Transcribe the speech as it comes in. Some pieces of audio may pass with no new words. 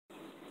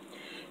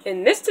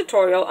In this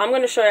tutorial, I'm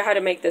going to show you how to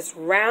make this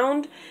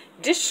round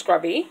dish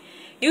scrubby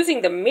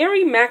using the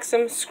Mary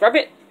Maxim Scrub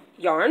It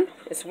yarn.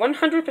 It's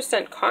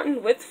 100%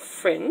 cotton with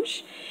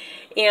fringe,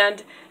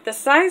 and the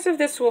size of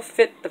this will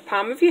fit the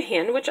palm of your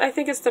hand, which I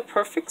think is the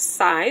perfect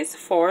size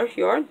for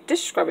your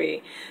dish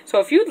scrubby. So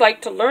if you'd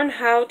like to learn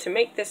how to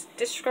make this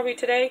dish scrubby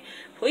today,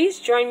 please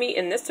join me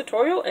in this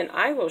tutorial and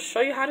I will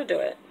show you how to do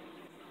it.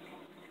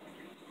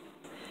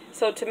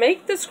 So to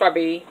make the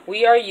scrubby,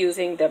 we are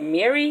using the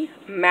Mary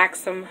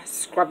Maxim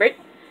Scrub It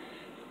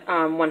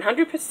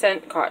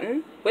 100%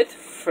 cotton with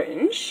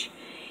fringe,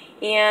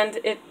 and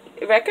it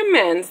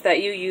recommends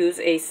that you use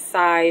a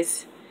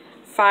size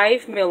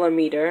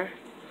 5mm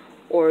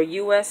or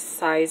US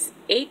size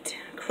 8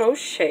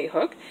 crochet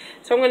hook.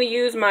 So I'm going to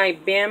use my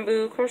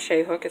bamboo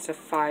crochet hook. It's a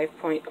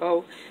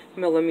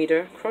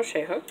 5.0mm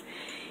crochet hook,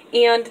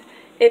 and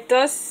it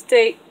does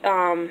state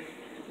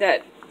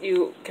that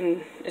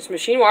it's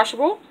machine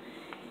washable.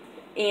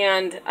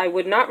 And I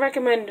would not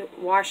recommend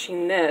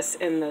washing this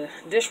in the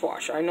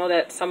dishwasher. I know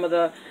that some of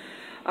the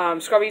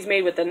scrubbies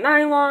made with the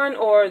nylon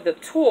or the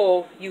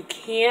tulle, you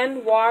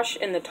can wash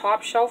in the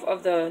top shelf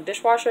of the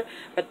dishwasher,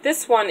 but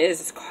this one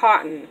is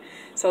cotton.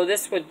 So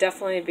this would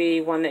definitely be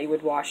one that you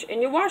would wash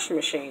in your washing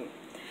machine.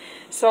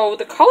 So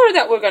the color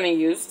that we're going to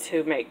use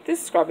to make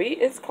this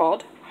scrubby is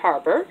called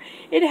Harbor.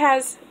 It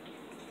has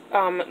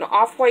an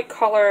off-white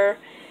color,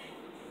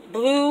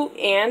 blue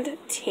and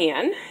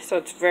tan, so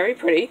it's very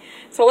pretty.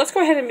 So let's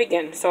go ahead and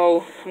begin.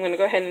 So I'm going to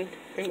go ahead and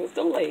remove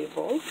the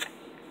label.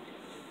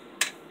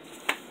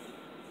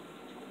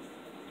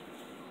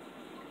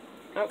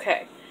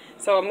 Okay,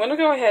 so I'm going to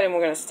go ahead and we're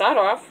going to start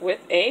off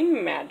with a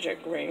magic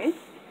ring.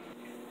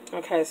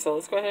 Okay, so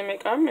let's go ahead and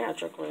make our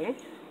magic ring.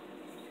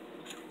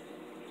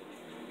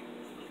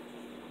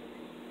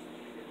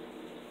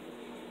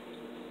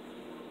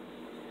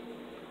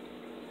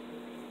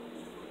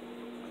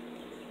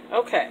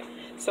 Okay.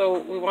 So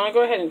we want to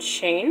go ahead and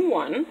chain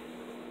one,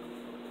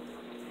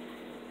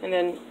 and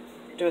then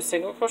do a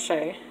single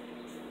crochet,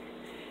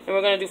 and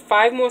we're going to do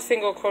 5 more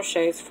single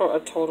crochets for a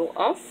total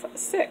of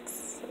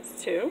 6.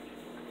 That's 2,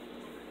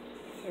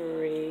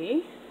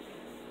 3,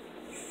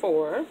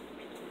 4,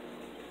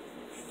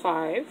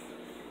 5,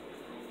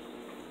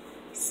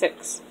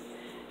 6.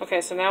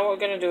 Okay, so now what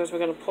we're going to do is we're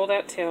going to pull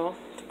that tail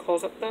to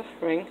close up the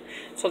ring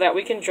so that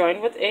we can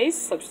join with a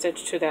slip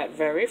stitch to that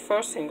very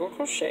first single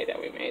crochet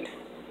that we made.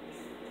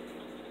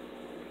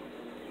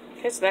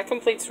 Okay, so that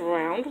completes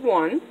round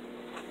 1.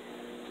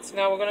 So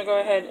now we're going to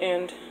go ahead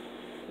and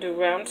do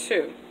round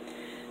 2.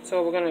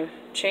 So we're going to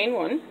chain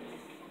 1, and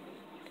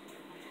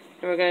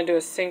we're going to do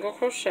a single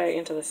crochet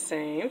into the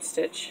same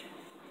stitch,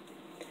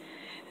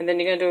 and then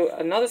you're going to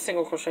do another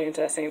single crochet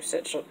into that same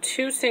stitch. So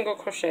 2 single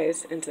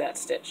crochets into that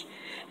stitch,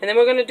 and then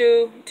we're going to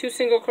do 2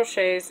 single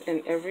crochets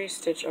in every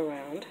stitch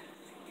around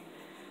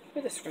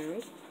for this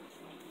round.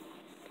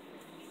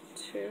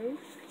 2.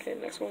 Okay,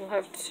 next one we'll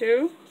have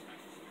 2.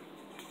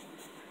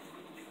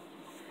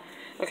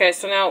 Okay,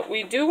 so now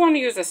we do want to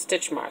use a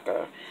stitch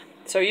marker.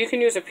 So you can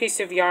use a piece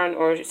of yarn,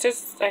 or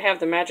since I have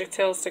the magic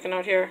tail sticking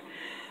out here,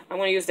 I'm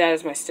going to use that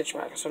as my stitch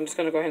marker. So I'm just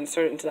going to go ahead and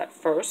insert it into that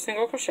first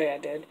single crochet I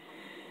did,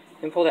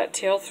 and pull that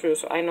tail through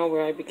so I know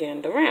where I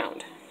began the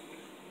round.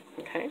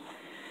 Okay,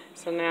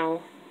 so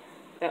now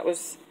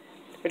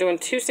we're doing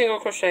 2 single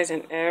crochets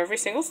in every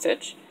single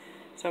stitch.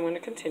 So I'm going to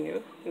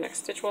continue. The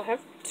next stitch will have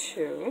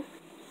 2.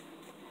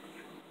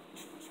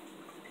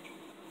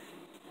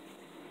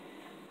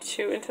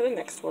 2 into the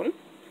next one.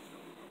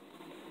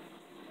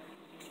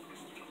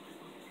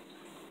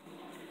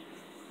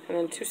 And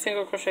then 2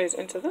 single crochets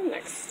into the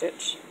next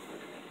stitch.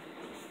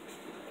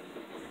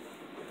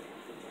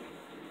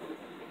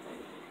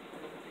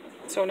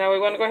 So now we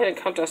want to go ahead and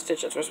count our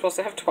stitches. We're supposed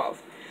to have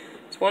 12.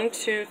 It's 1,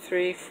 2,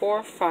 3,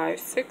 4, 5,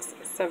 6,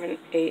 7,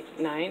 8,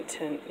 9,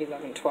 10,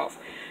 11, 12.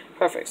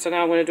 Perfect. So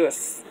now I'm going to do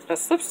a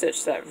slip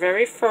stitch, that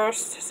very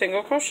first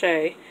single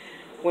crochet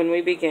when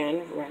we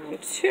began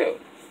round 2.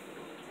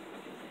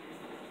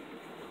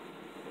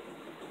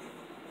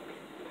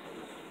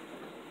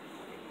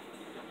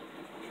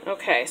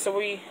 Okay, so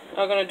we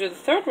are going to do the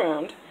third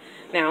round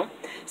now.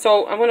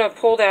 So I'm going to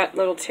pull that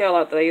little tail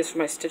out that I used for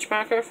my stitch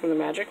marker from the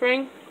magic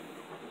ring.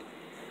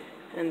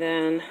 And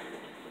then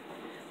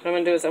what I'm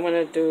going to do is I'm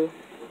going to do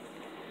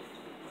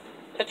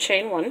a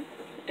chain 1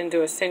 and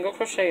do a single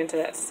crochet into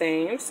that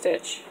same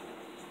stitch.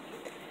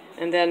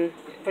 And then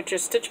put your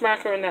stitch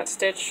marker in that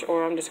stitch,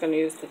 or I'm just going to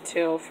use the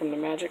tail from the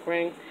magic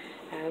ring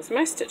as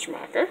my stitch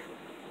marker.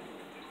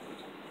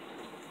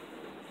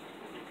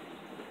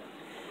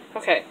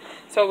 Okay,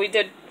 so we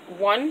did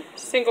 1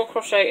 single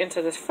crochet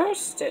into this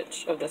first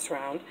stitch of this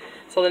round.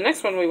 So the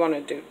next one we want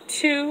to do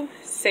 2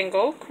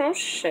 single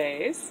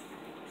crochets,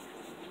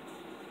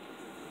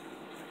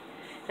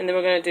 and then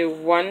we're going to do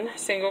 1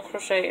 single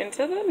crochet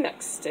into the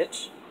next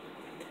stitch,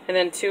 and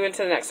then 2 into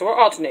the next. So we're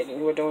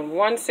alternating. We're doing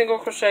 1 single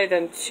crochet,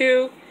 then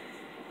 2,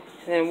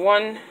 and then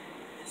 1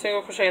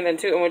 single crochet, and then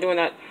 2, and we're doing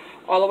that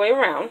all the way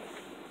around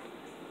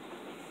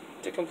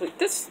to complete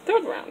this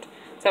third round.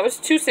 So that was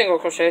 2 single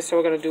crochets, so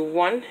we're going to do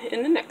 1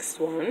 in the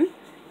next one.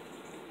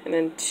 and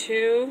then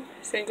 2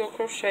 single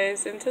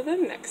crochets into the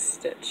next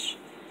stitch.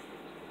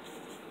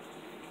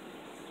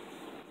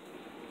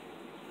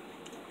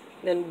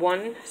 Then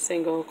 1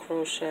 single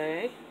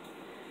crochet.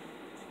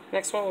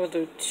 Next one we'll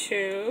do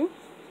 2,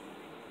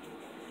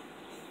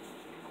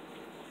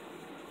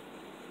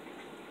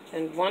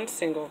 and 1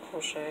 single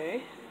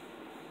crochet.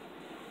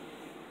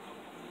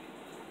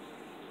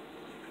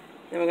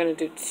 Then we're going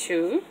to do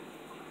 2,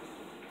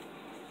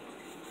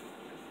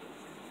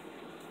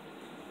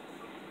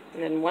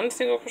 and then 1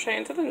 single crochet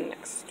into the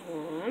next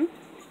one,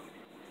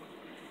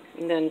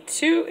 and then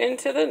 2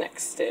 into the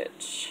next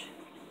stitch.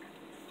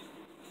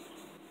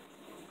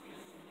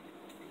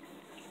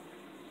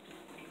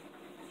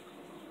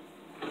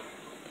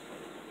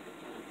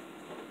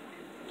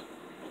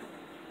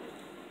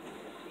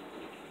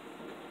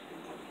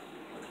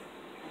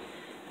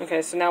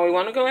 Okay, so now we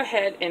want to go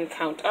ahead and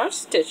count our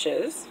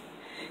stitches,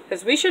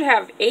 because we should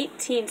have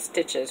 18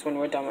 stitches when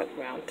we're done with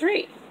round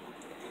 3.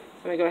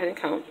 Let me go ahead and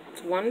count.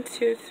 It's 1,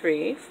 2,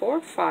 3, 4,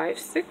 5,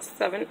 6,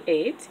 7,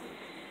 8,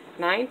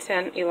 9,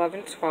 10,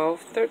 11,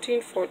 12,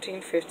 13,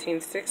 14,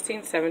 15,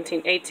 16,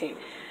 17, 18.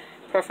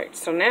 Perfect.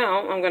 So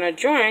now I'm going to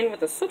join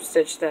with a slip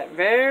stitch that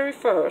very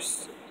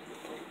first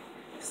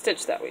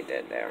stitch that we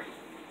did there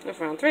of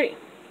round 3.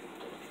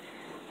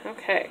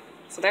 Okay,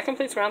 so that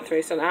completes round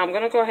 3. So now I'm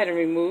going to go ahead and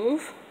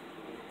remove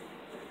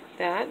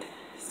that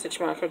stitch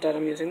marker that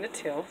I'm using the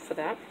tail for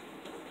that.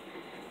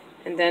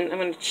 And then I'm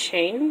going to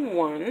chain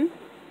 1.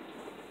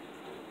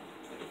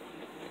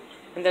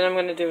 And then I'm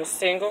going to do a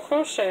single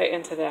crochet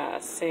into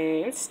that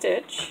same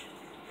stitch.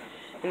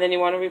 And then you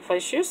want to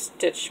replace your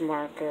stitch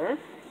marker.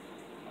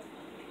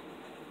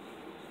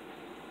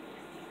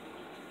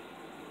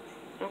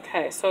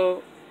 Okay,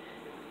 so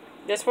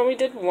this one we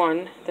did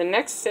 1. The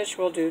next stitch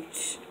we'll do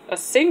a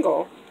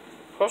single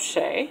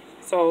crochet.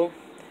 So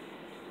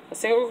a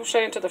single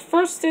crochet into the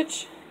first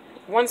stitch,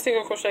 1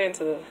 single crochet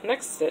into the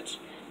next stitch.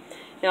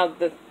 Now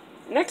the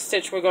next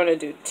stitch we're going to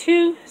do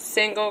 2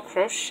 single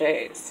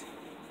crochets.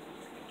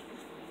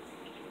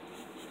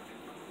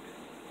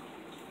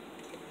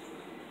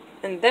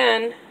 And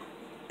then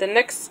the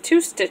next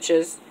 2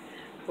 stitches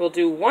we'll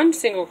do 1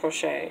 single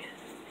crochet.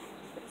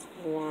 That's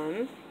 1.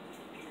 And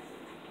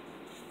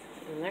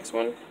the next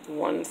one,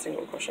 1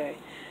 single crochet.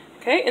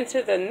 Okay,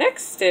 into the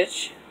next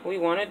stitch we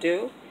want to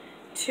do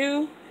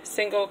 2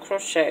 single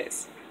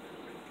crochets.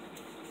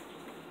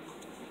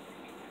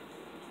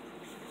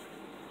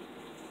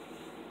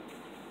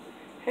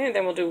 Okay, and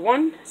then we'll do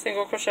 1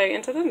 single crochet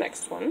into the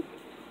next one.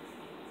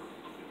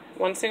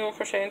 1 single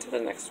crochet into the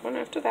next one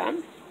after that.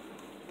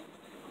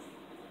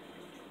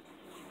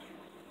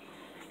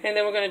 And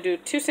then we're going to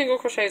do 2 single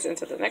crochets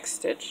into the next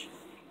stitch.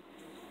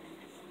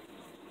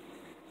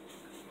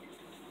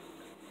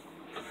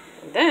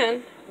 And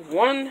then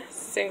 1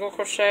 single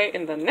crochet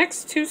in the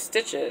next 2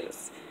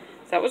 stitches.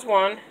 That was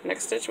 1.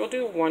 Next stitch we'll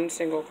do 1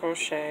 single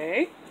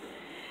crochet.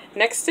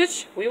 Next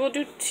stitch we will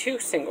do 2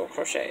 single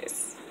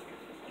crochets.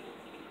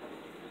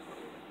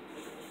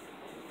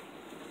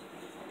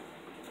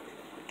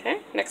 Okay,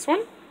 next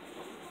one,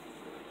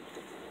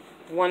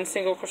 1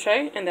 single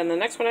crochet, and then the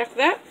next one after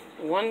that,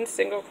 1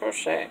 single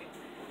crochet.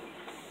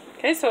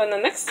 Okay, so in the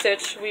next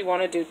stitch we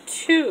want to do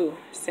 2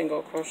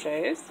 single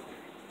crochets.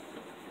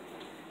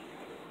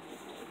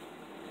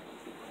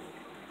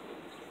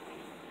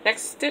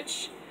 Next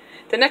stitch,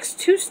 the next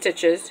 2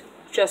 stitches,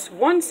 just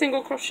 1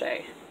 single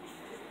crochet.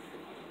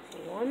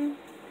 1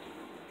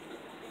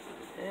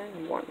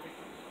 and 1.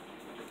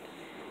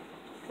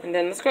 And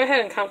then let's go ahead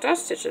and count our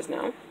stitches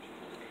now.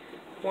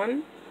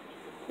 1,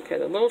 okay,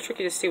 they're a little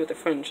tricky to see with the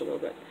fringe a little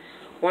bit.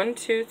 1,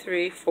 2,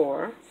 3,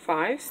 4,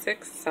 5,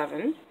 6,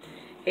 7,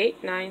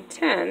 8, 9,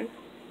 10,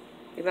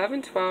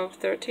 11, 12,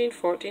 13,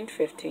 14,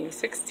 15,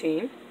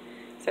 16,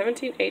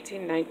 17,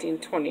 18, 19,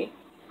 20,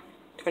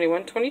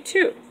 21,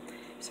 22.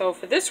 So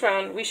for this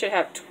round, we should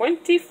have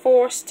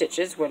 24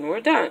 stitches when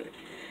we're done.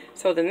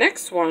 So the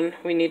next one,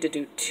 we need to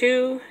do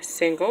 2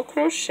 single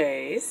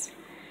crochets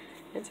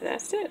into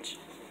that stitch.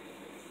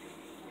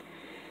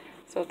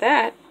 So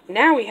that,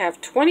 now we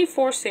have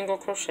 24 single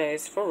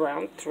crochets for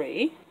round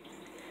 3.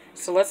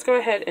 So let's go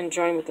ahead and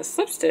join with the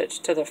slip stitch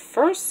to the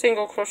first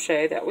single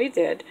crochet that we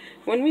did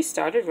when we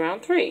started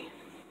round 3.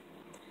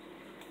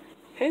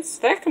 Okay,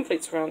 so that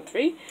completes round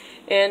 3.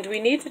 And we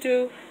need to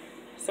do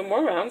some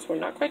more rounds. We're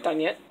not quite done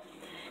yet.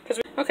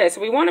 Okay, so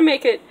we want to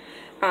make it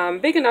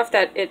big enough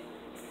that it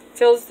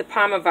fills the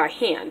palm of our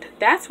hand.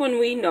 That's when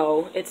we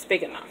know it's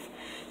big enough.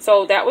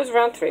 So that was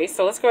round 3.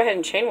 So let's go ahead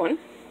and chain 1.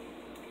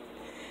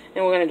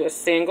 And we're going to do a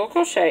single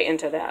crochet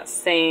into that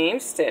same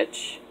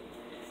stitch.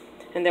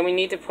 And then we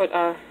need to put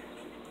our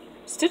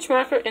stitch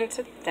marker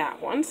into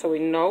that one so we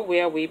know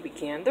where we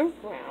began the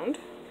round.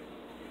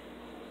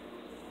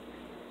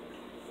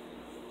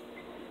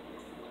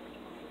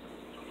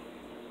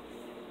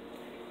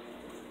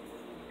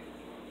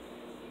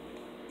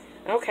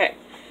 Okay,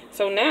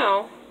 so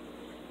now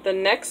the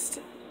next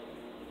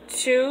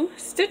 2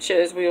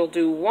 stitches we will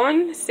do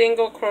 1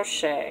 single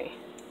crochet.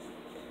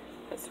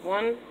 That's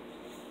 1,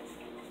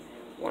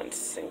 1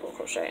 single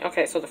crochet.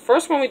 Okay, so the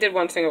first one we did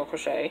 1 single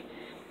crochet.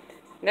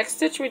 Next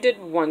stitch we did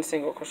 1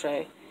 single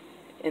crochet.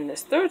 In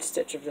this third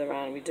stitch of the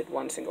round we did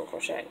 1 single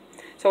crochet.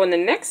 So in the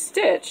next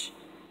stitch,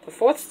 the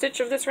fourth stitch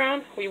of this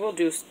round, we will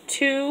do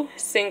 2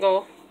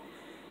 single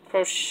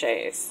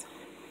crochets.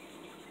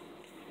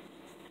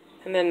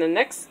 And then the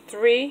next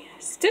 3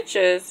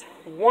 stitches,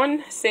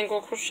 1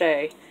 single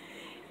crochet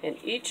in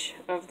each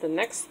of the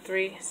next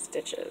 3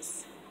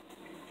 stitches.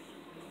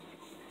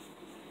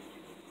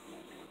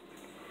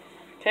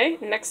 Okay,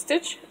 next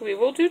stitch we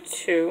will do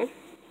 2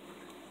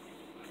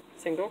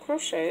 single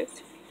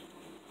crochets.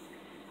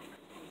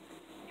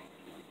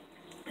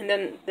 And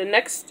then the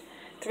next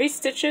 3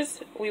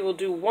 stitches we will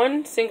do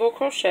 1 single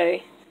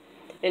crochet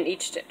in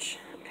each stitch.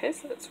 Okay,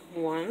 so that's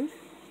 1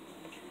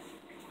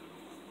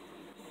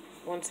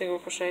 single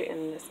crochet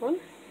in this one,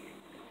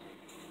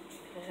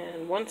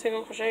 and 1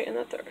 single crochet in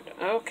the third.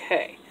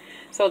 Okay,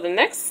 so the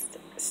next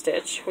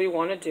stitch we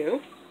want to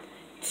do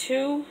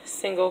 2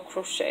 single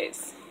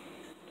crochets.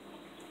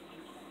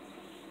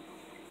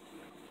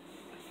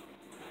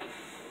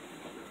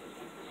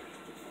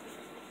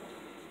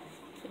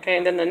 Okay,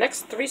 and then the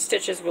next 3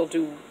 stitches we'll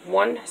do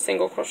 1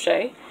 single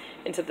crochet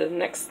into the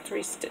next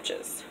 3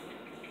 stitches.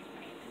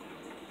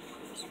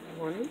 So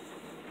 1,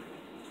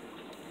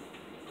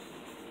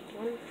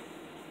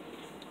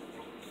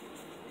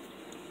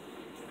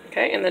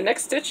 okay, in the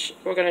next stitch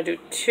we're going to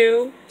do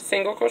 2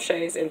 single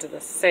crochets into the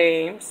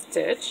same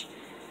stitch,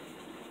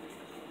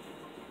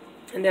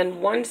 and then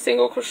 1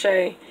 single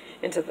crochet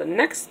into the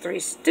next 3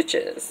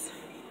 stitches.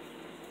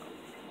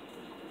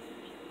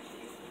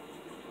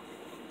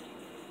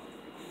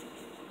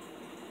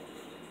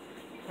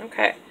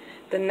 Okay,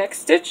 the next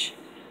stitch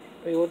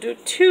we will do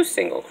 2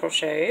 single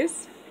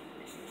crochets.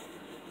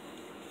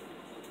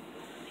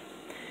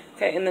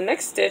 Okay, in the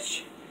next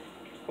stitch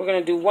we're going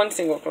to do 1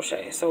 single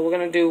crochet. So we're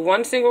going to do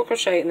 1 single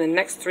crochet in the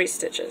next 3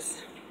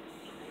 stitches.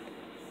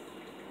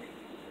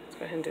 Let's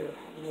go ahead and do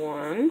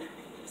 1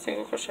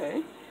 single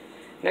crochet.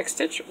 Next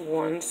stitch,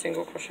 1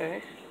 single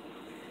crochet.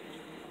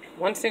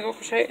 1 single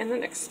crochet in the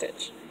next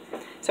stitch.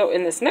 So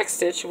in this next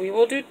stitch we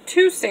will do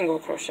 2 single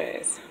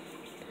crochets.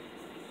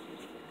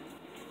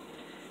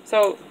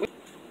 So,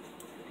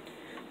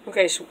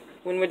 okay, so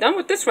when we're done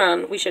with this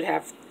round, we should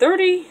have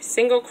 30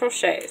 single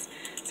crochets.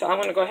 So I'm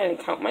going to go ahead and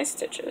count my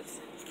stitches.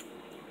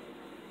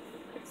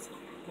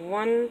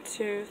 1,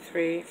 2,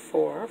 3,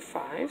 4,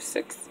 5,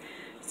 6,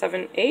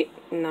 7, 8,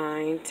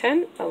 9,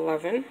 10,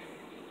 11.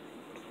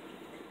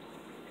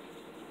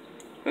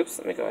 Oops,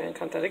 let me go ahead and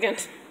count that again.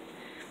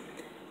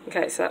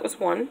 Okay, so that was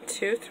 1,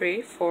 2,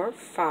 3, 4,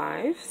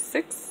 5,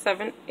 6,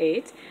 7,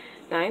 8,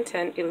 9,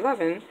 10,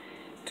 11,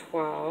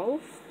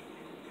 12,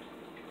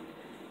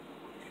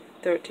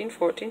 13,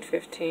 14,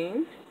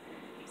 15,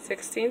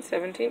 16,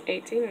 17,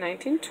 18,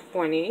 19,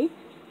 20,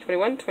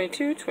 21,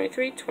 22,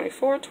 23,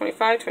 24,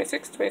 25,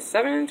 26,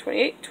 27,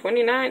 28,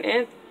 29,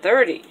 and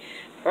 30.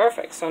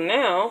 Perfect. So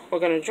now we're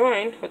going to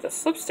join with a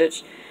slip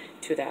stitch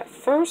to that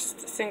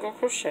first single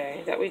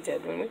crochet that we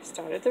did when we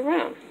started the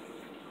round.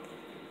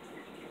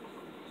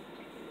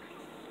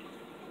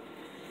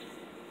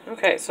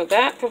 Okay, so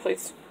that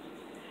completes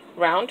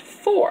round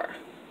 4.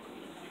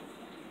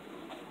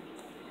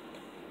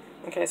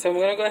 Okay, so I'm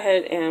going to go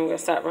ahead and we're going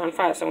to start round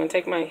 5. So I'm going to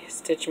take my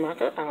stitch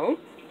marker out,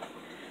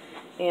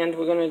 and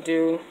we're going to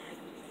do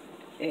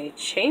a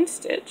chain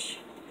stitch,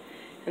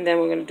 and then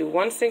we're going to do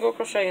 1 single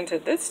crochet into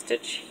this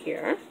stitch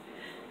here.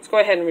 Let's go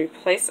ahead and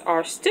replace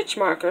our stitch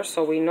marker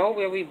so we know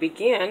where we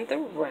began the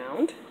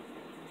round.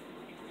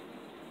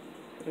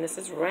 And this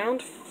is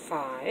round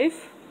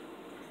 5.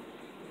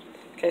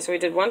 Okay, so we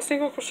did 1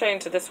 single crochet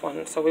into this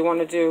one, so we want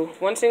to do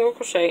 1 single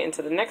crochet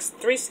into the next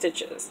 3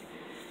 stitches.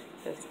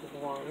 There's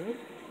 1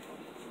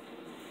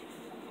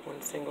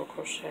 single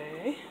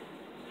crochet,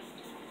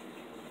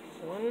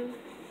 1.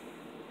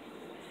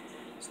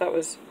 So that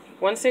was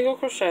 1 single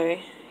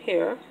crochet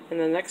here in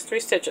the next 3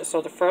 stitches.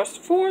 So the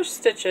first 4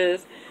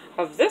 stitches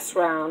of this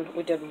round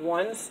we did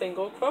 1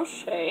 single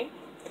crochet.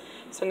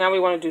 So now we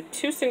want to do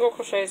 2 single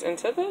crochets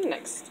into the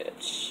next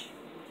stitch.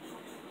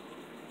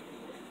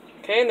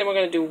 Okay, and then we're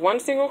going to do 1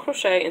 single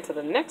crochet into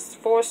the next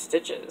 4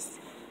 stitches.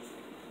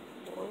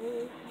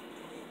 1,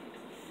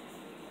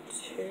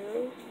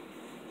 2,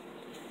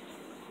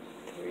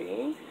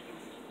 3,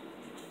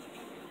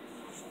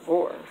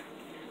 4.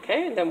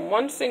 Okay, and then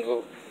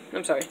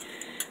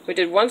we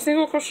did 1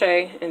 single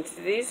crochet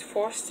into these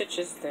 4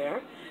 stitches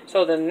there.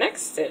 So the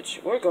next stitch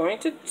we're going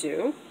to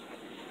do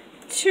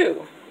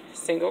 2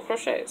 single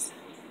crochets.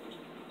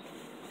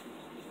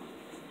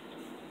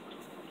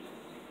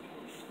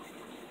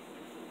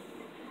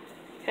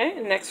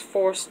 Okay, next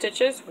 4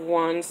 stitches,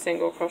 1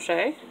 single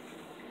crochet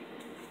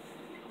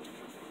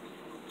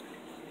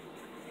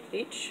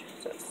each.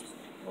 So that's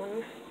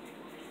 1,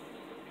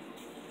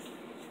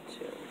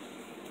 2.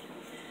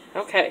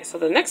 Okay, so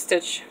the next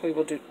stitch we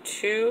will do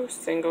 2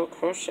 single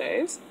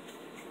crochets.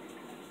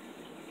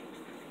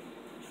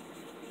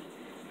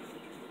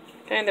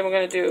 Okay, and then we're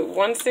going to do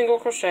 1 single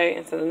crochet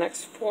into the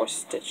next 4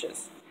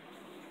 stitches.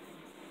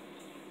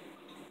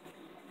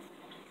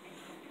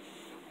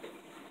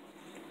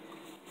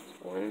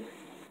 1,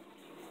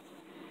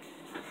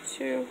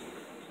 2,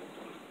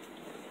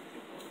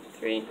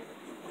 3,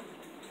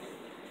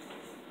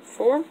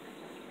 4,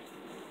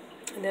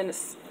 and then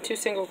 2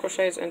 single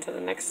crochets into the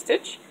next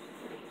stitch,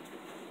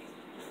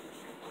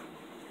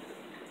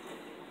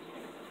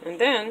 and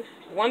then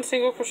 1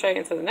 single crochet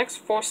into the next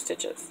 4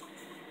 stitches.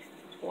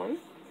 1,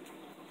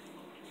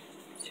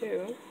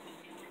 2,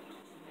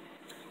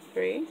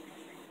 3,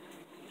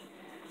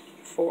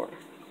 4.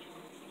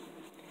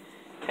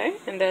 Okay,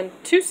 and then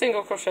 2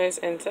 single crochets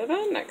into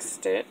the next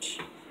stitch,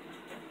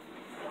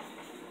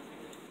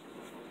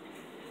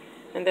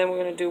 and then we're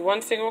going to do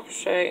 1 single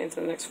crochet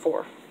into the next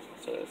 4.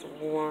 So there's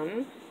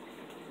 1,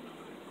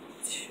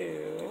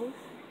 2,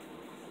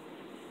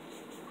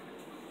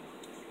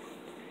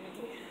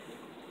 3,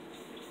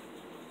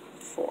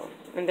 4.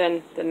 And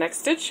then the next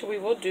stitch we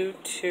will do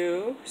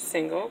 2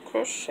 single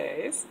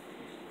crochets.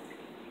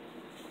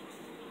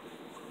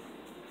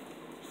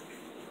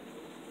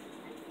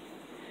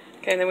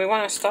 Okay, and then we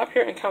want to stop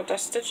here and count our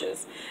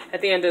stitches. At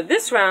the end of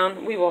this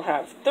round, we will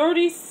have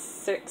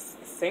 36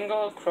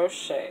 single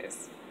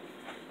crochets.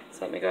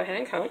 So let me go ahead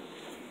and count.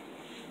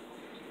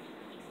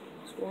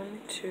 It's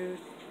 1, 2,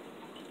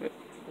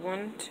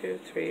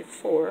 3,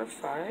 4,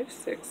 5,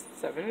 6,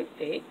 7,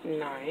 8,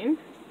 9,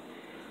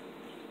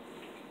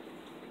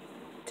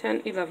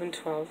 10, 11,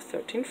 12,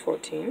 13,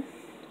 14,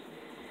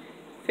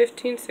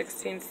 15,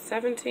 16,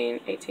 17,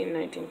 18,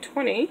 19,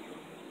 20,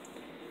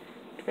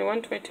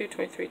 21, 22,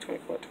 23,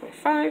 24,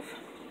 25,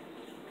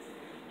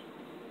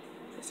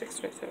 26,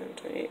 27,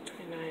 28,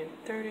 29,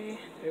 30,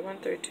 31,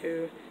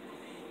 32,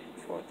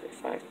 34,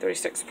 35,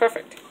 36.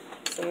 Perfect.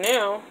 So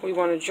now we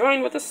want to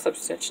join with a slip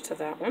stitch to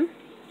that one.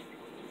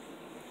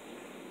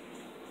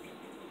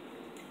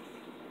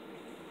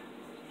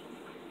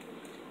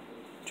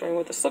 Join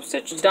with a slip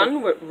stitch.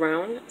 Done with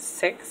round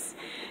 6,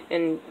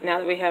 and now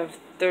that we have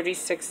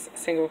 36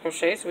 single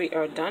crochets, we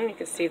are done. You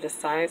can see the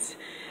size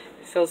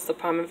fills the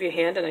palm of your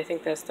hand, and I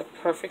think that's the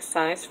perfect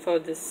size for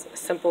this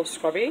simple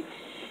scrubby.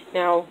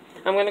 Now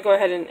I'm going to go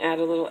ahead and add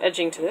a little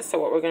edging to this. So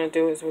what we're going to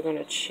do is we're going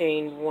to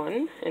chain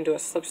 1 and do a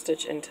slip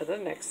stitch into the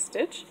next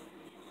stitch,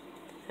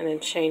 and then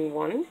chain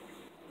 1,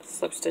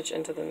 slip stitch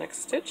into the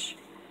next stitch,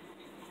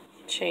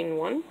 chain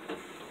 1,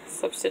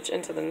 slip stitch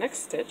into the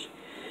next stitch,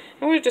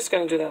 and we're just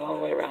going to do that all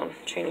the way around,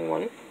 chaining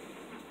 1,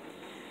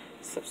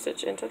 slip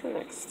stitch into the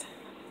next.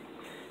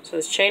 So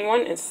this chain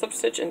 1 and slip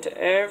stitch into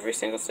every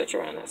single stitch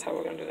around. That's how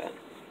we're going to do that.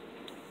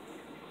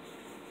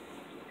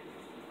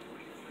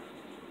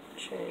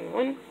 Chain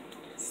 1,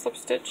 slip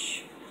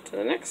stitch to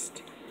the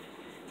next,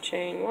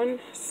 chain 1,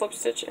 slip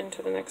stitch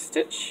into the next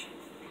stitch.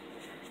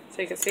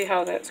 So you can see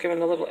how that's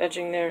giving a little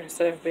edging there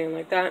instead of being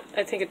like that.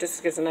 I think it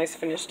just gives a nice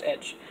finished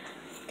edge.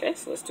 Okay,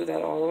 so let's do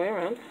that all the way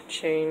around.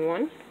 Chain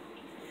 1,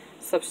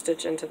 slip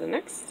stitch into the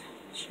next,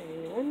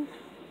 chain 1,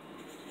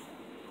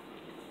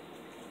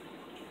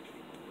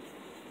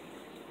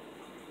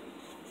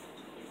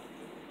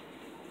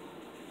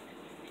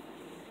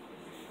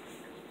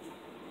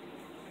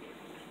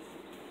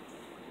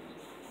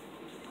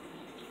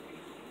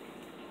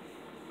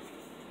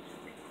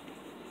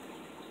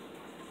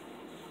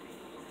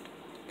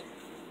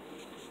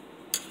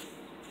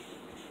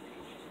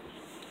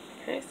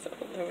 okay, so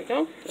there we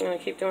go. I'm going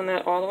to keep doing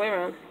that all the way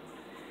around.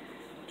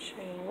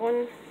 Chain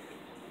 1,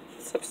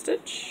 slip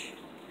stitch,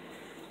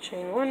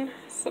 chain 1,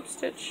 slip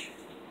stitch,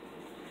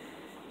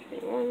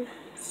 chain 1,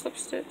 slip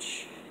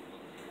stitch,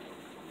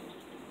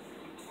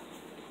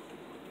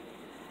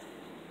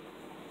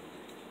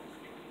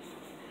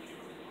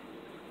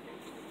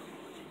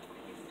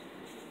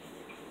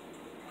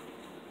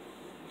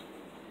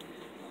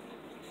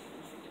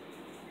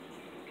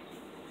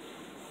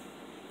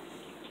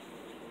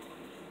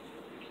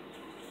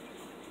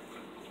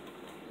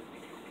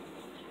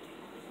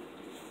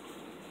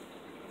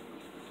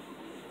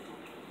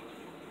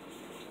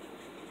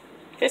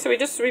 okay, so we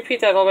just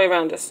repeat that all the way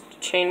around. Just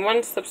chain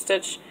 1, slip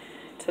stitch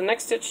to the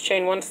next stitch,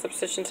 chain 1, slip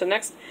stitch into the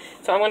next.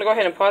 So I'm going to go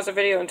ahead and pause the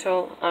video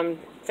until I'm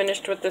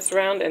finished with this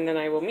round, and then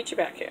I will meet you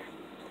back here.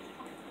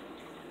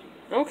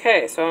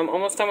 Okay, so I'm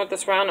almost done with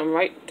this round. I'm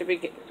right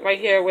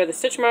here where the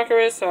stitch marker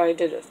is. So I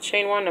did a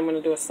chain 1. I'm going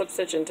to do a slip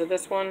stitch into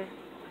this one,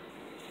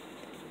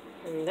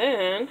 and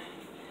then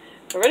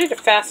we're ready to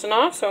fasten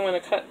off. So I'm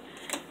going to cut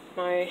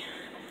my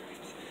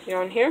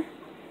yarn here.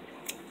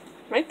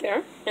 Right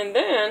there, and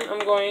then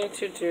I'm going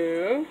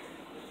to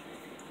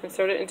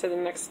insert it into the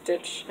next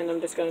stitch, and I'm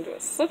just going to do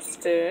a slip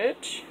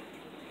stitch,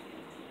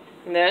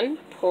 and then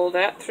pull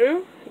that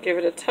through, give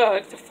it a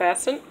tug to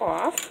fasten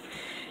off,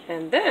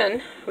 and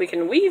then we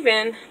can weave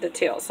in the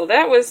tail. So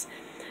that was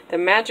the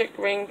magic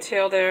ring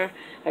tail there.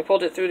 I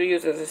pulled it through to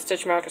use it as a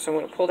stitch marker, so I'm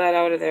going to pull that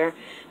out of there.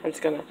 I'm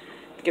just going to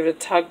give it a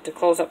tug to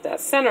close up that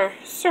center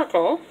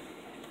circle,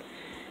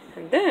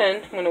 and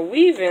then I'm going to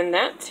weave in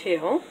that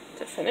tail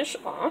to finish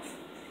off.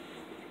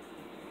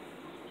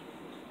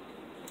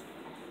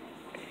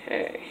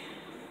 Okay.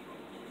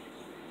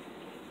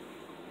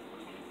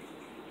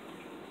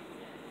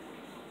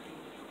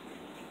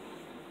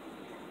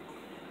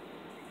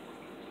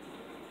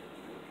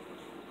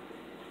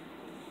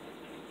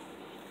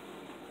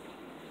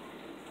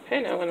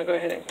 Okay, now I'm going to go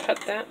ahead and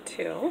cut that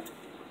tail.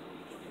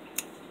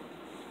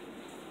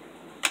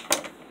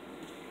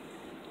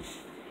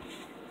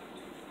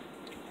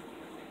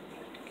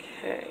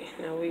 Okay,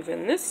 now weave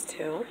in this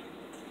tail.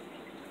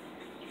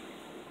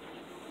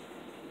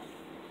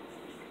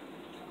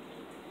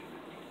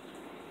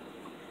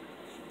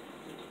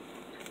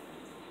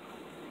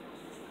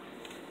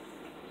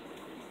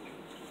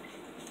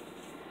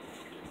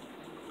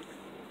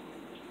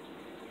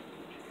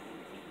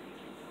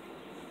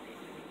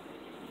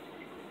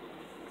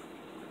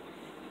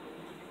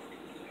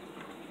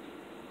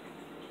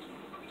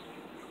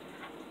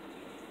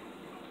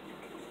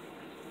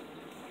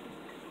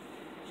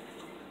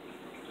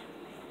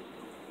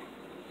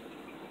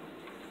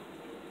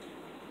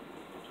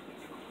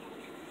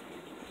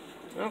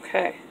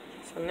 Okay,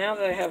 so now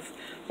that I have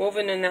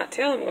woven in that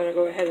tail, I'm going to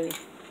go ahead and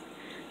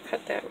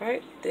cut that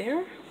right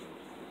there.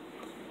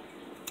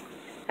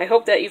 I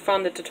hope that you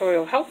found the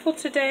tutorial helpful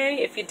today.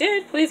 If you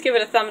did, please give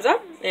it a thumbs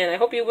up, and I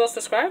hope you will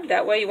subscribe.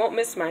 That way you won't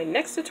miss my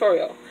next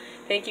tutorial.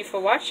 Thank you for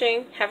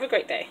watching. Have a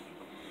great day.